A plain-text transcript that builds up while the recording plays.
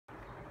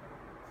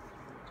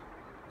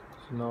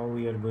Now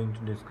we are going to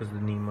discuss the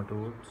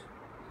nematodes.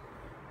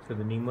 So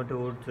the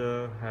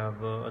nematodes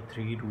have a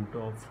three route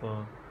of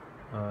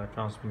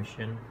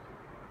transmission.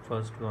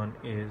 First one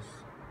is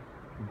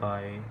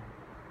by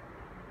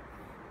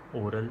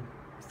oral,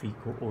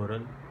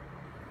 feco-oral.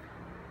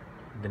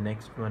 The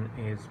next one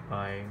is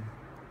by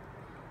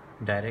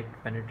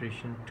direct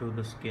penetration to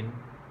the skin,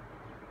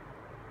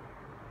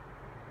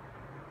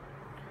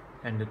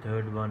 and the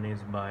third one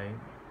is by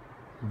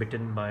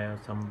bitten by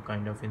some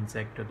kind of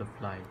insect or the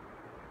fly.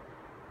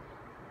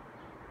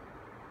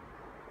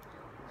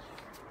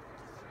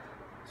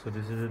 So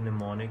this is a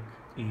mnemonic: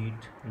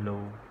 eat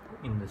low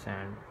in the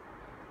sand.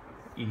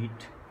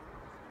 Eat.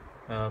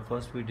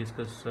 First we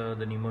discuss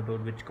the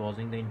nematode which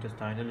causing the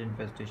intestinal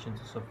infestations.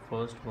 So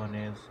first one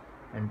is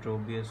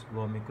Enterobius,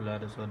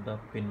 Vermicularis, or the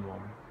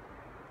Pinworm.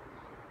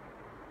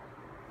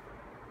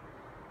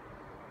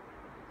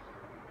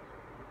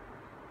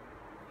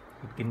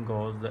 It can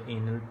cause the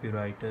anal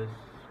pruritus,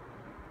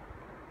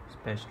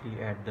 especially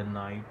at the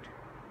night,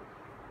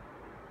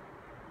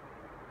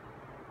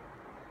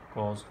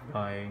 caused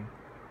by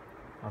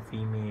a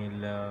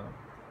female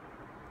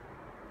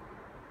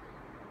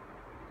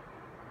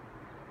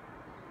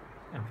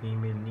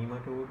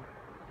nematode,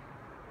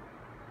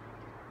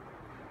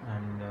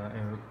 and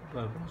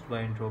caused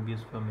by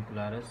Enterobius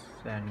vermicularis,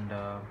 and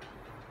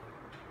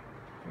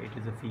it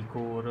is a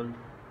feco-oral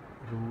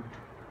route.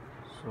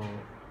 So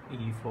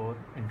E for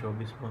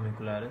Enterobius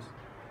vermicularis,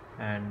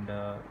 and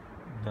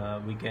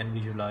we can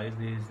visualize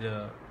these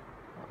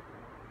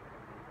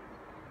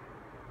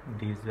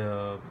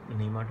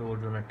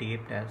nematodes on a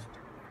tape test,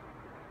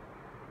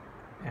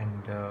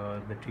 and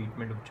the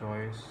treatment of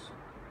choice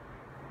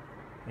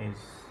is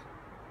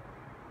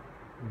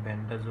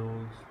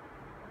bendazoles,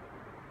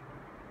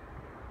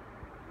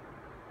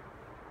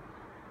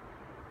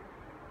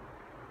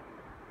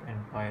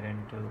 and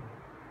pyrantel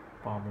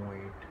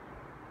palmoate.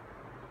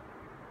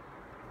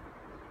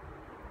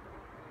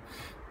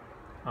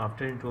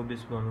 After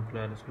Enterobius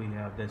vermicularis, we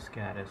have the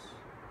Ascaris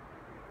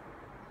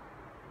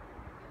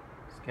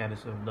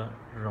of the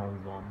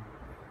roundworm.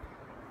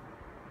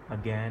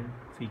 Again,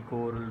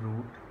 feco-oral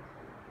route.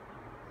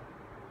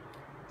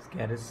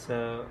 Ascaris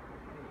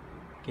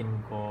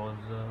can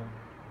cause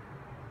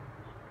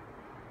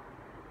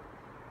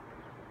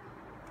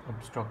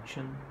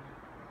obstruction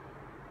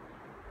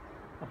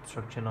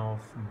of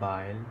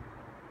bile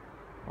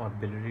or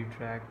biliary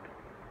tract,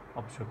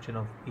 obstruction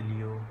of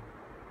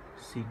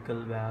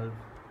ileocecal valve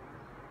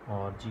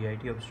or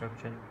GIT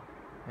obstruction,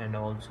 and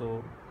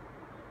also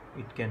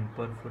it can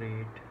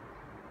perforate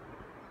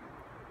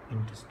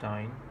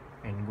intestine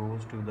and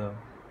goes to the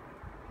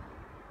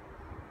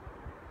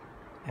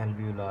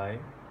alveoli,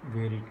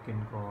 where it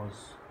can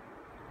cause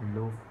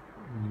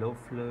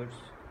Loeffler's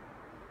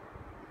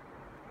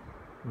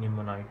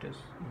pneumonitis,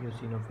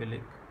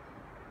 eosinophilic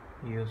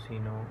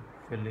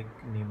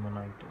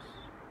pneumonitis.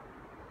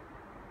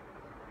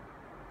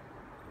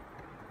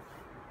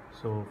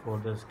 So for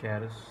the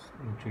Ascaris,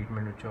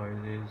 treatment of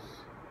choice is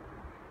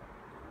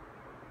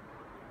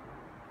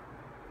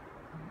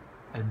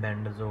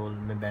albendazole,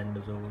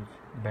 mebendazoles,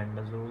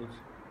 bendazoles.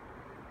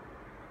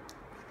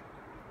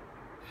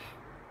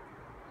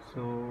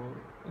 So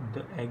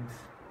the eggs,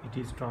 it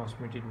is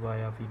transmitted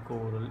via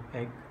feco-oral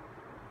egg.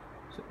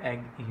 So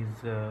egg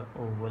is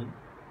oval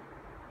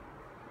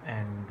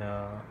and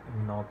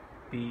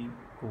knobby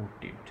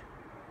coated.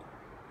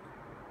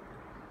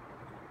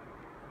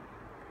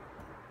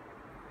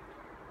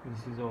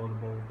 This is all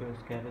about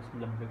Ascaris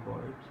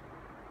Lumbricoides.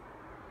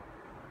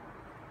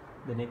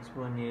 The next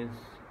one is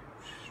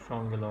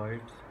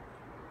Strongyloides.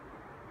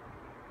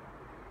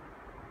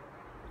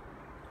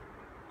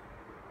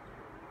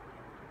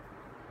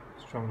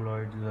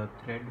 Strongyloides is a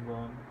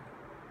threadworm.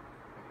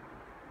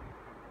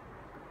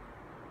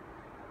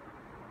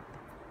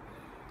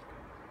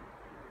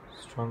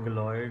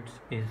 Strongyloides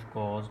is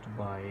caused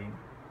by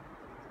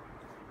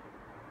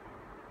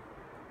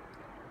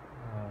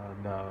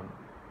the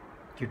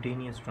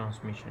cutaneous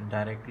transmission.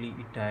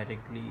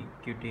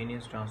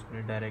 Cutaneous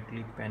transmission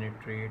directly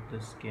penetrate the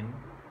skin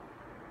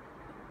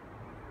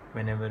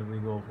whenever we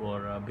go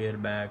for a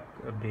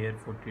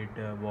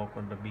barefooted walk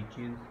on the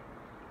beaches,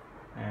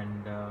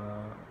 and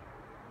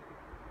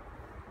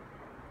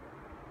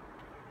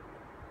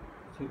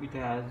so it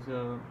has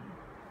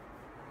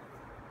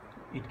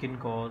it can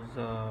cause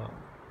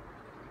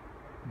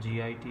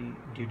GIT,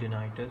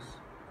 duodenitis.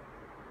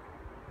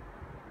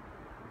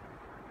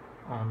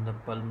 On the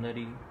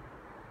pulmonary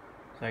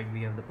side,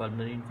 we have the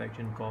pulmonary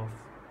infection, cough,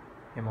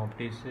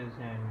 hemoptysis,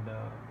 and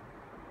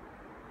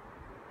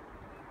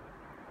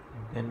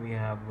then we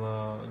have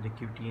the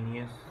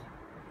cutaneous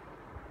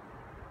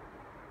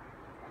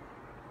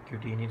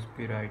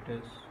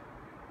pruritus,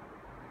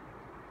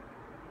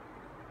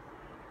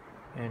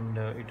 and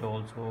it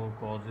also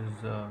causes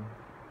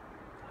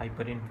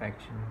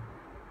hyperinfection,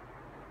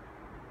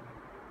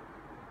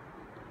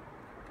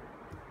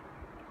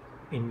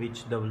 in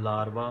which the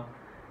larva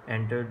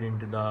entered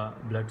into the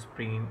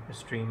bloodstream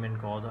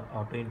and caused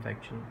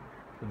autoinfection.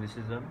 So this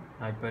is a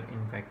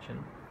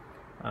hyperinfection.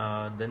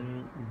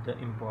 Then the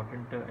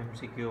important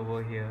MCQ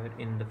over here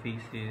in the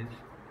feces,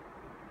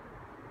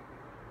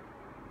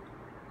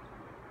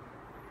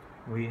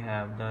 we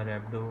have the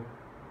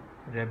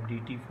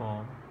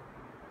rhabditiform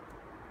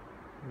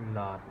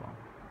larva.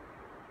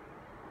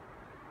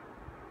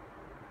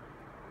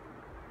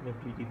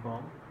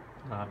 Rhabditiform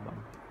larva.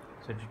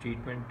 So the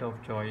treatment of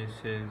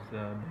choice is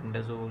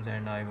bendazoles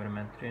and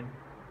ivermectin,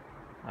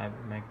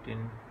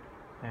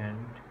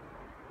 and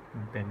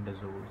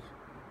bendazoles.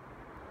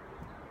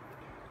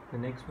 The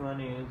next one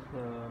is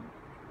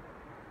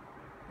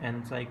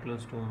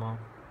Ancylostoma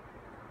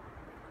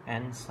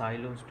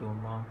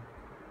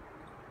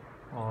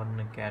or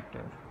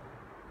Necator,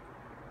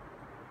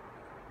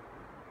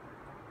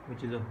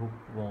 which is a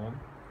hookworm.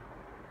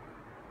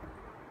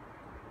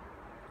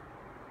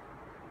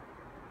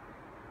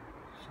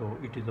 So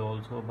it is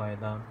also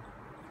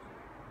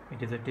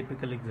it is a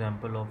typical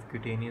example of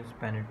cutaneous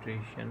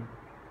penetration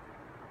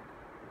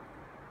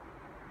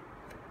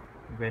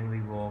when we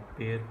walk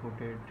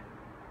barefooted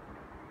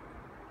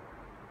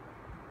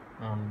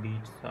on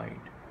beach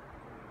side.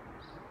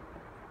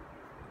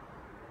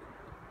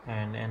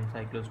 And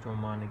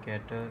Ancylostoma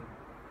necator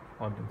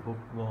or the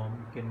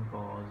hookworm can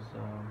cause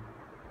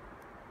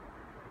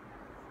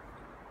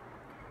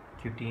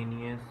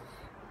cutaneous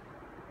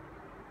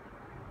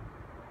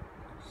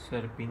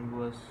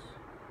serpinguous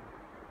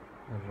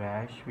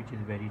rash, which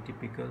is very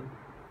typical.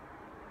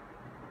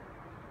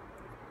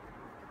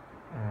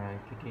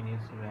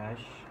 Cutaneous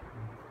rash.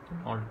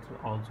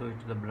 Also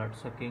it's the blood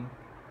sucking.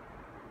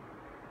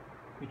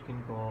 It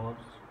can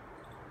cause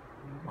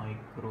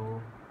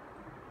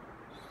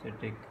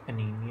microcytic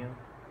anemia.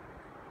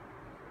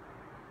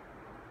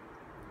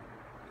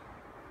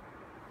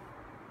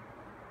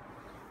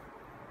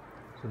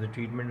 So the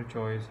treatment of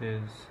choice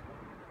is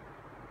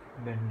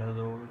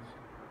bendazoles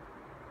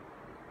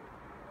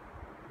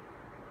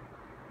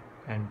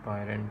and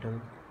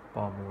parenteral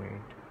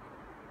palmate.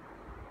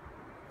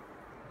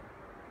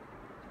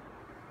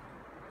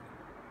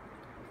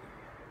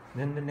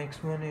 Then the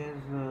next one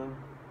is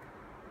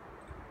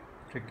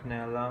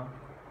Trichinella.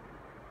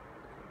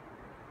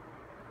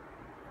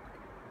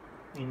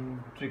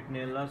 In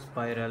Trichinella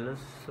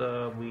Spiralis,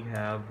 we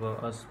have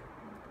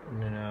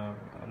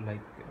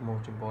like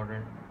most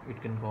important, it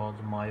can cause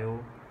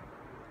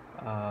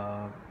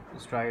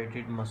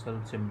striated muscle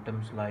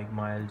symptoms like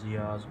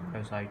myalgias,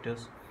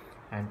 myositis,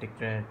 and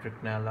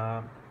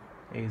Trichinella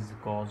is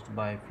caused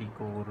by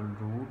fecal-oral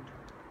route,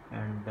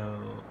 and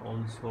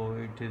also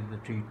it is the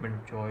treatment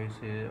of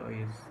choice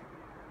is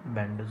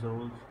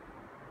bendazoles,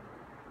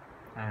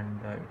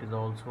 and it is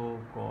also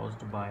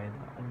caused by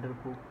the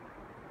undercooked,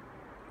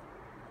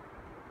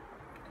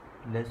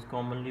 less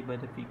commonly by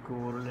the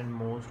fecal-oral and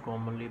most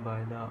commonly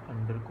by the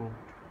undercooked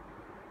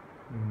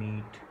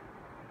meat.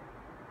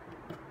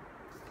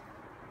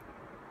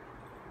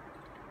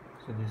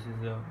 So this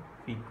is a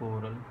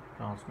fecal-oral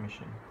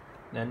transmission.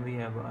 Then we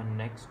have a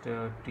next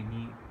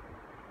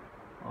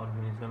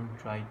organism,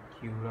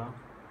 Trichuris,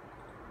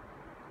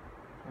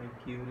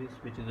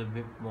 which is a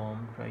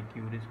whipworm.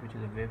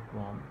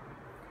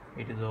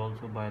 It is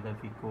also by the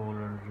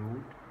fecal-oral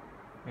route,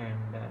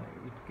 and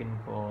it can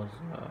cause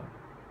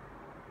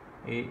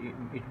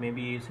it may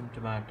be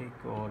asymptomatic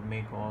or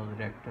may cause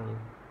rectal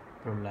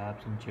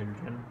prolapse in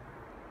children.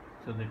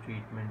 So the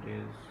treatment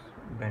is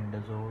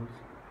bendazoles.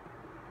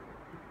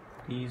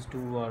 These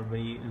two are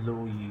very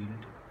low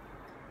yield.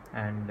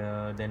 And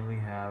then we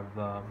have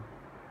the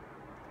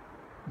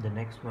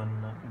next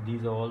one.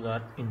 These all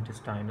are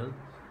intestinal,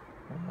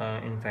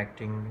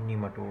 infecting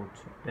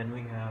nematodes. Then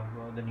we have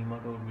the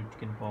nematode which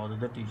can cause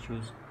the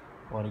tissues,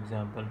 for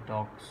example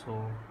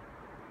Toxocara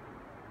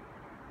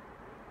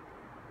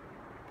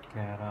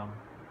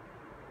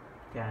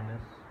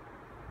Canis.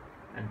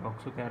 And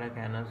Toxocara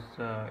Canis,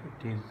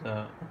 it is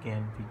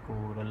again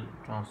fecal-oral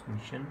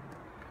transmission.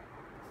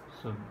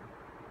 So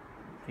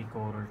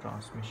fecal-oral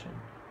transmission,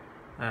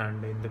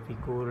 and in the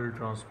fecal-oral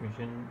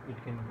transmission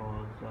it can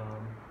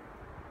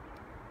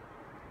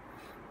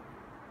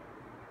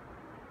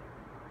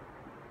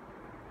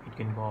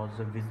cause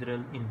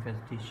visceral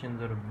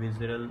infestations or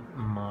visceral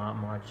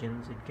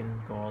margins. It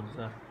can cause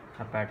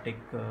hepatic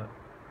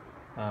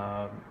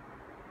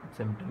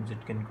symptoms.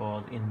 It can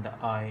cause in the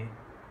eye,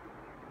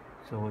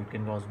 so it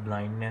can cause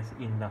blindness.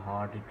 In the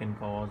heart, it can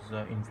cause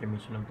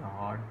inflammation of the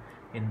heart.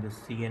 In the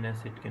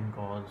CNS, it can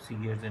cause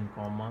seizures and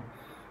coma.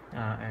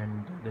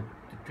 And the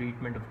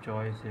treatment of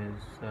choice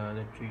is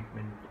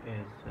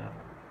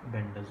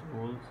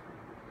bendazoles.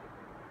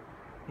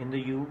 In the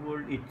U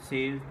world, it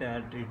says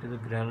that it is a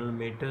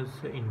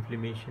granulomatous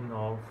inflammation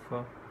of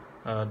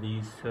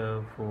these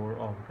four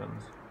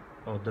organs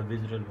or the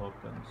visceral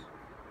organs.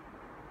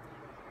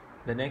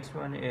 The next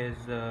one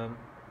is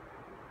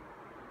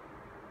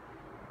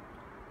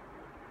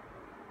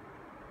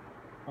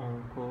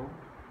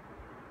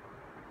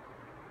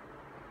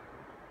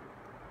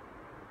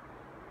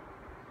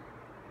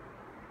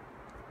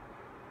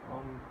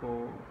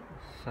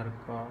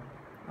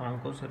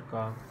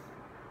Onchocerca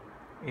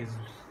is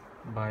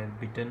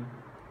bitten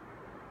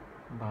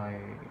by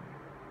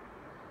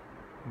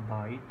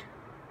bite,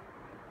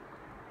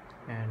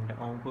 and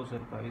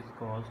Onchocerca is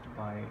caused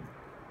by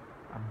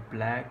a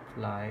black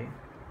fly.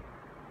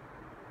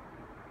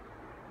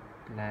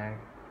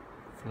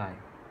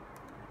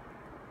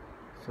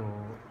 So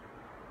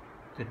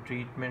the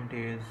treatment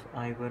is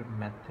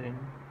ivermectin.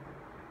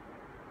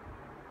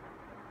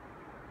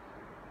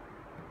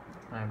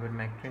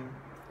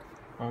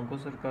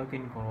 Onchocerca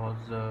can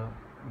cause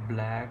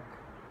black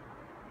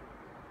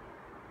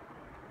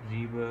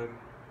river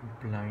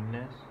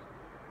blindness,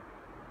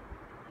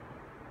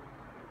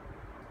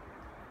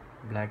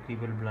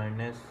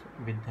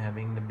 with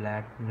having the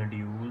black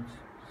nodules,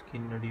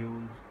 skin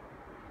nodules,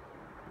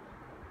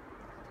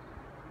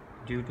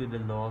 due to the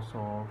loss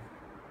of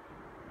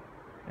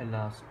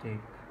elastic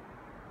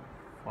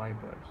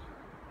fibers.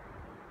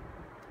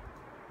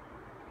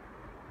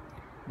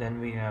 Then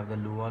we have the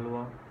Loa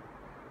Loa.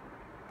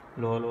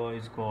 Loa Loa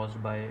is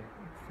caused by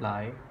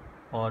fly,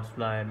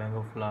 horsefly,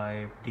 mango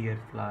fly, deer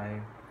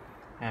fly,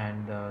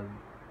 and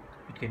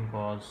it can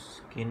cause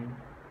skin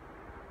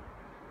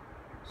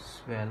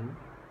swell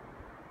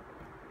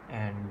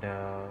and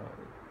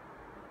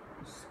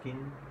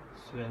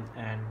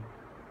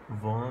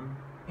worm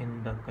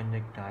in the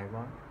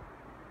conjunctiva.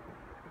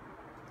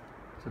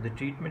 So the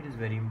treatment is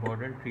very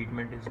important.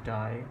 Treatment is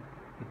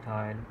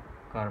diethyl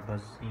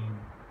carbamazine.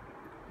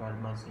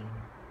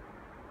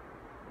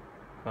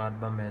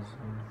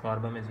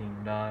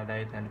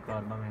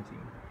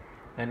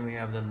 Then we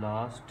have the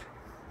last.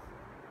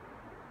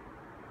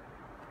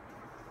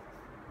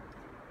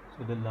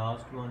 So the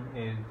last one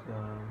is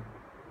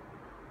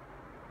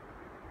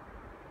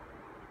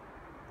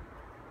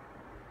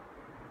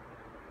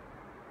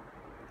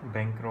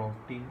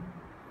Bancrofti.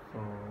 So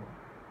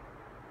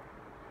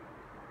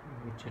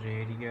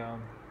Wuchereria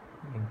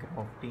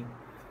Bancrofti.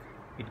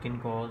 It can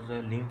cause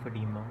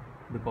lymphedema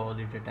because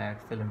it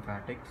attacks the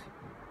lymphatics.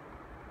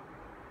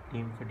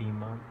 It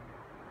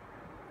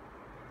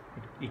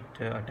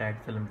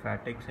attacks the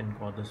lymphatics and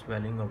causes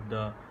swelling of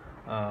the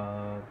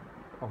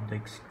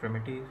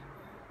extremities,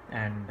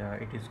 and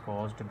it is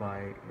caused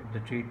by, the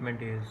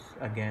treatment is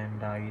again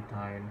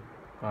diethyl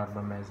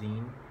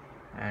carbamazine,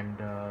 and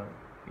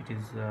it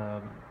is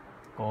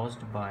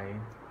caused by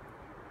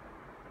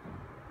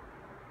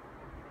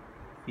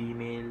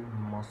female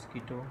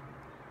mosquito.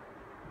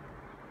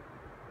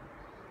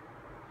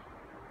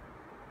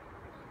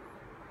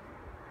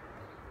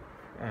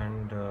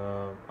 And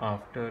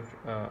after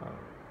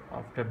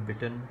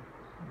bitten,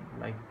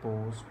 like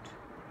post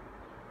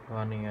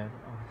 1 year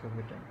after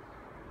bitten.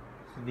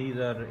 So these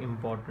are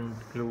important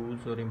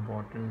clues or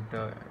important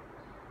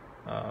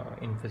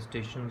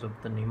infestations of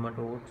the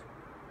nematodes,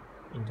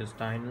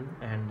 intestinal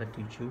and the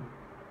tissue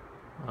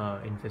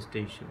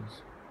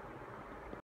infestations.